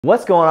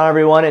What's going on,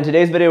 everyone? In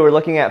today's video, we're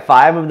looking at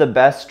 5 of the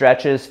best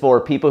stretches for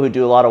people who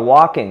do a lot of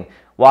walking.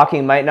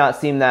 Walking might not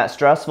seem that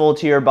stressful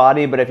to your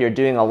body, but if you're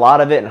doing a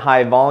lot of it in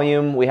high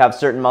volume, we have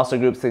certain muscle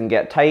groups that can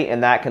get tight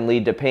and that can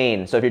lead to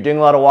pain. So if you're doing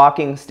a lot of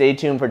walking, stay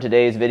tuned for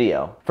today's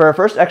video. For our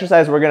first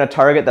exercise, we're going to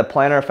target the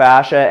plantar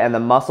fascia and the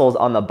muscles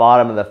on the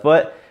bottom of the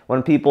foot.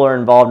 When people are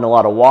involved in a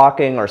lot of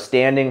walking or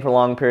standing for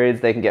long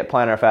periods, they can get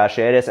plantar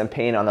fasciitis and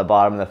pain on the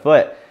bottom of the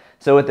foot.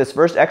 So with this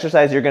first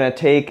exercise, you're going to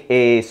take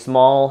a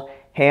small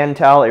hand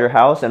towel at your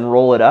house and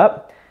roll it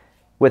up.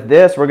 With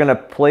this, we're going to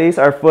place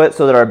our foot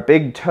so that our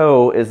big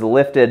toe is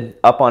lifted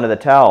up onto the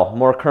towel.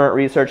 More current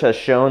research has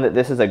shown that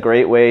this is a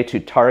great way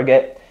to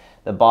target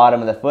the bottom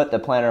of the foot, the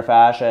plantar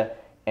fascia,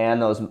 and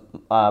those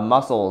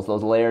muscles,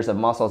 those layers of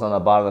muscles on the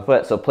bottom of the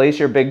foot. So place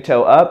your big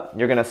toe up.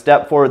 You're going to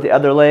step forward the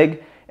other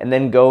leg and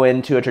then go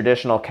into a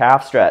traditional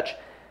calf stretch.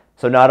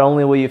 So not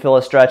only will you feel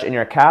a stretch in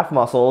your calf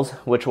muscles,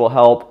 which will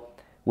help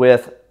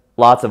with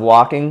lots of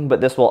walking,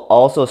 but this will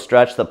also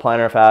stretch the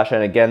plantar fascia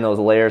and again those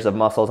layers of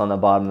muscles on the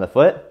bottom of the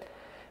foot.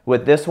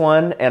 With this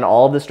one and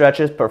all of the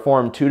stretches,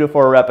 perform 2 to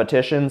 4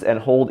 repetitions and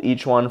hold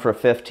each one for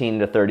 15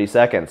 to 30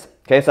 seconds.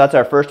 Okay, so that's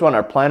our first one,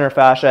 our plantar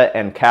fascia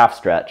and calf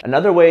stretch.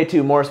 Another way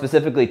to more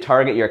specifically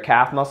target your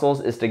calf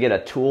muscles is to get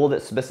a tool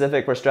that's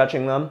specific for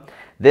stretching them.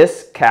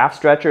 This calf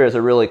stretcher is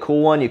a really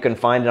cool one. You can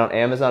find it on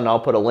Amazon. I'll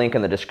put a link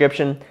in the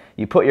description.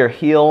 You put your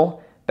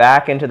heel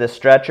back into the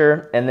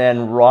stretcher and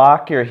then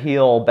rock your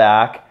heel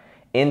back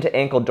into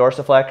ankle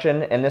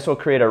dorsiflexion, and this will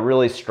create a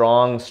really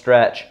strong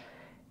stretch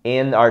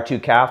in our 2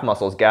 calf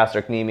muscles,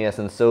 gastrocnemius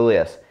and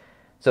soleus.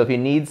 So if you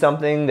need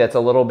something that's a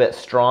little bit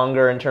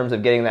stronger in terms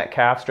of getting that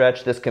calf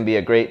stretch, this can be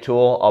a great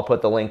tool. I'll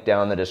put the link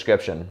down in the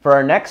description. For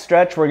our next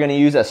stretch, we're going to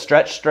use a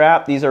stretch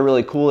strap. These are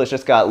really cool. It's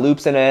just got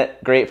loops in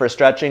it, great for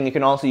stretching. You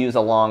can also use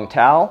a long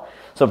towel.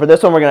 So for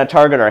this one, we're going to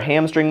target our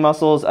hamstring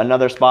muscles,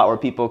 another spot where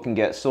people can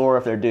get sore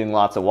if they're doing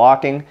lots of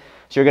walking.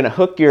 So you're going to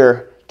hook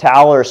your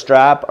towel or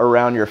strap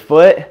around your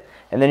foot,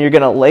 and then you're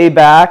going to lay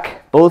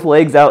back, both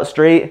legs out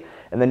straight,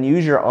 and then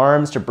use your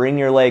arms to bring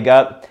your leg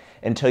up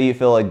until you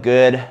feel a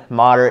good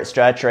moderate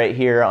stretch right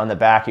here on the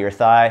back of your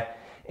thigh.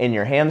 In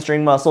your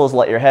hamstring muscles,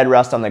 let your head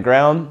rest on the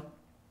ground.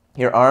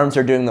 Your arms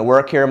are doing the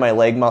work here. My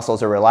leg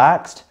muscles are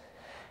relaxed.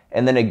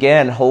 And then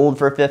again, hold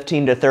for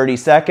 15 to 30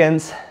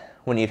 seconds.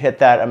 When you've hit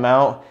that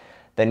amount,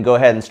 then go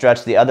ahead and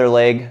stretch the other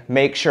leg.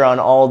 Make sure on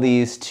all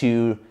these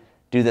to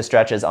do the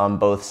stretches on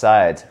both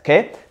sides,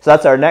 okay? So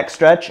that's our next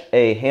stretch,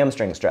 a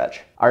hamstring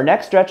stretch. Our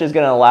next stretch is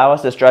gonna allow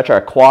us to stretch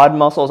our quad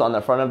muscles on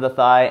the front of the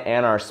thigh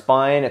and our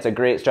spine. It's a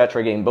great stretch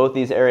for getting both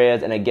these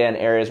areas, and again,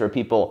 areas where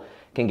people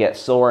can get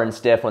sore and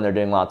stiff when they're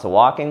doing lots of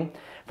walking.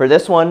 For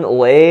this one,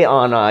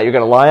 you're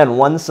gonna lie on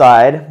one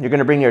side. You're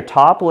gonna bring your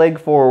top leg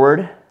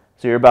forward,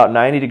 so you're about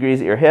 90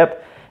 degrees at your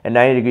hip and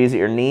 90 degrees at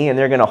your knee, and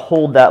you're gonna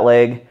hold that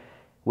leg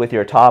with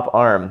your top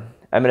arm.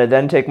 I'm going to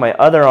then take my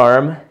other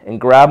arm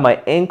and grab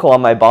my ankle on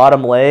my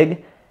bottom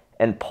leg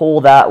and pull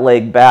that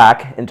leg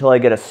back until I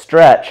get a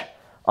stretch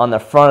on the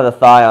front of the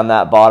thigh on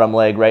that bottom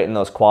leg right in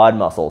those quad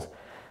muscles.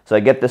 So I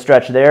get the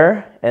stretch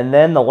there, and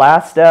then the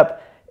last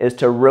step is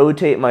to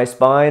rotate my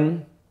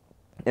spine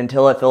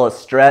until I feel a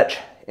stretch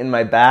in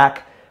my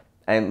back.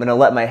 I'm going to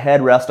let my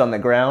head rest on the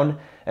ground.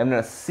 I'm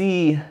going to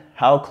see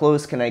how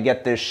close can I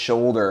get this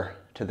shoulder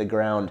to the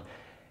ground.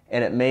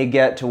 And it may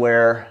get to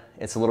where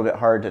it's a little bit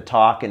hard to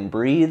talk and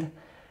breathe.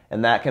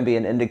 And that can be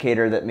an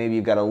indicator that maybe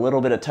you've got a little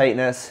bit of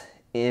tightness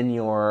in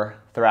your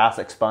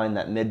thoracic spine,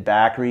 that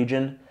mid-back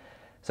region.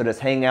 So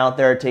just hang out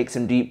there, take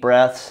some deep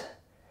breaths,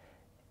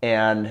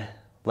 and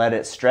let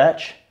it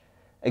stretch.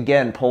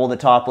 Again, pull the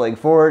top leg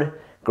forward,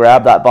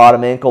 grab that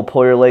bottom ankle,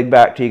 pull your leg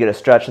back till you get a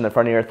stretch in the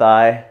front of your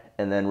thigh,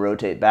 and then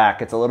rotate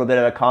back. It's a little bit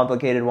of a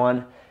complicated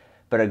one,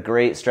 but a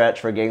great stretch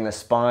for getting the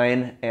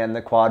spine and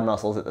the quad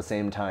muscles at the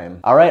same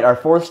time. All right, our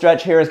fourth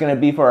stretch here is gonna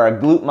be for our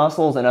glute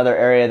muscles, another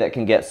area that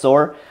can get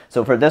sore.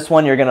 So for this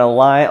one, you're gonna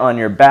lie on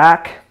your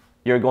back.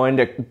 You're going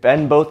to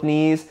bend both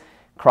knees,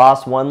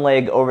 cross one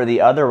leg over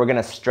the other. We're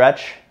gonna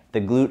stretch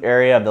the glute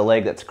area of the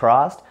leg that's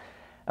crossed.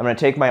 I'm gonna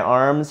take my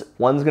arms.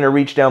 One's gonna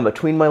reach down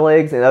between my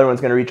legs, and the other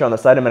one's gonna reach on the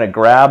side. I'm gonna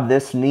grab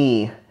this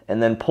knee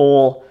and then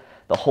pull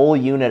the whole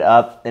unit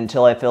up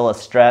until I feel a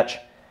stretch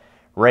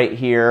right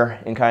here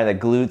in kind of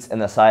the glutes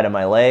and the side of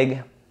my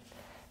leg.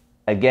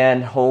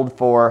 Again, hold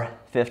for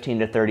 15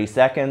 to 30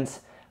 seconds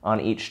on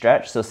each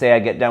stretch. So say I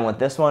get done with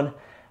this one,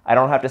 I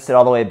don't have to sit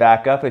all the way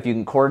back up. If you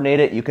can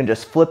coordinate it, you can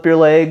just flip your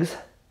legs,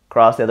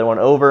 cross the other one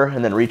over,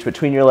 and then reach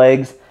between your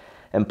legs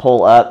and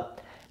pull up.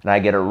 And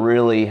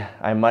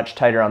I'm much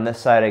tighter on this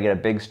side. I get a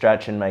big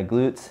stretch in my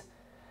glutes.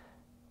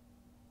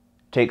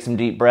 Take some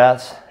deep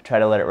breaths, try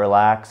to let it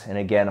relax, and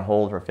again,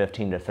 hold for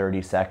 15 to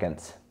 30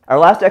 seconds. Our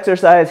last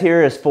exercise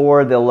here is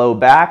for the low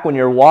back. When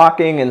you're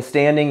walking and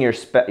standing,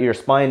 your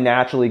spine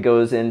naturally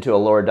goes into a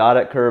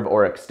lordotic curve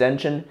or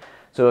extension.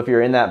 So if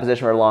you're in that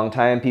position for a long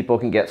time, people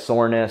can get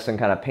soreness and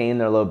kind of pain in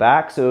their low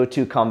back. So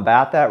to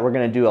combat that, we're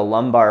going to do a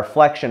lumbar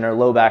flexion or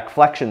low back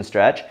flexion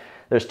stretch.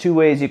 There's 2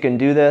 ways you can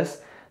do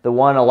this. The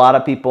one a lot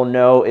of people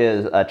know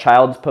is a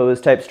child's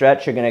pose type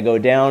stretch. You're going to go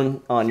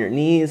down on your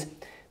knees,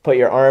 Put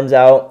your arms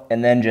out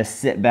and then just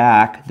sit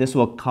back. This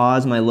will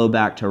cause my low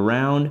back to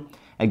round.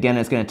 Again,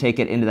 it's going to take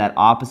it into that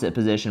opposite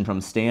position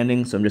from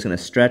standing. So I'm just going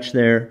to stretch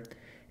there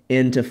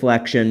into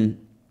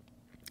flexion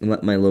and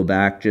let my low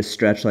back just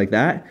stretch like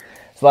that.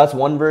 So that's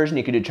one version.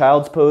 You could do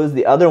child's pose.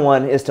 The other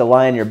one is to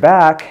lie on your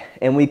back,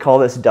 and we call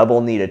this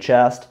double knee to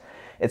chest.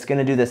 It's going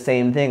to do the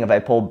same thing. If I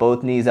pull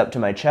both knees up to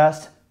my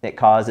chest, it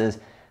causes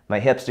my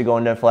hips to go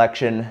into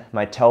flexion,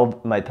 my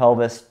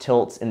pelvis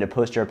tilts into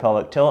posterior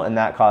pelvic tilt, and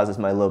that causes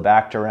my low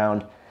back to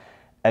round.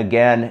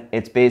 Again,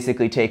 it's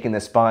basically taking the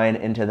spine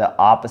into the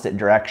opposite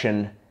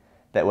direction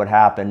that would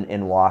happen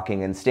in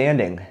walking and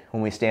standing.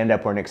 When we stand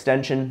up, we're in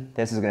extension.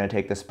 This is going to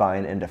take the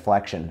spine into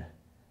flexion.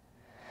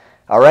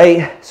 All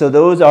right, so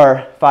those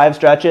are 5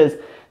 stretches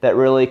that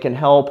really can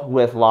help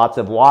with lots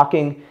of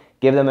walking.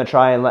 Give them a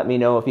try and let me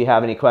know if you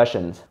have any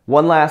questions.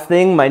 One last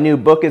thing, my new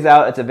book is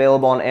out. It's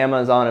available on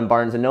Amazon and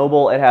Barnes &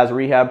 Noble. It has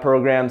rehab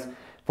programs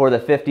for the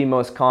 50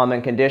 most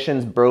common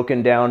conditions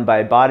broken down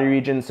by body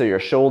region. So your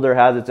shoulder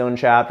has its own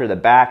chapter, the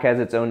back has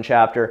its own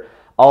chapter.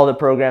 All the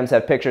programs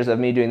have pictures of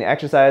me doing the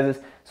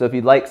exercises. So if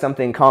you'd like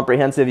something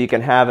comprehensive you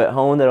can have at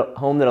home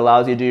that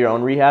allows you to do your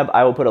own rehab,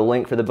 I will put a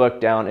link for the book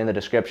down in the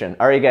description.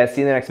 All right, guys,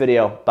 see you in the next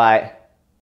video. Bye.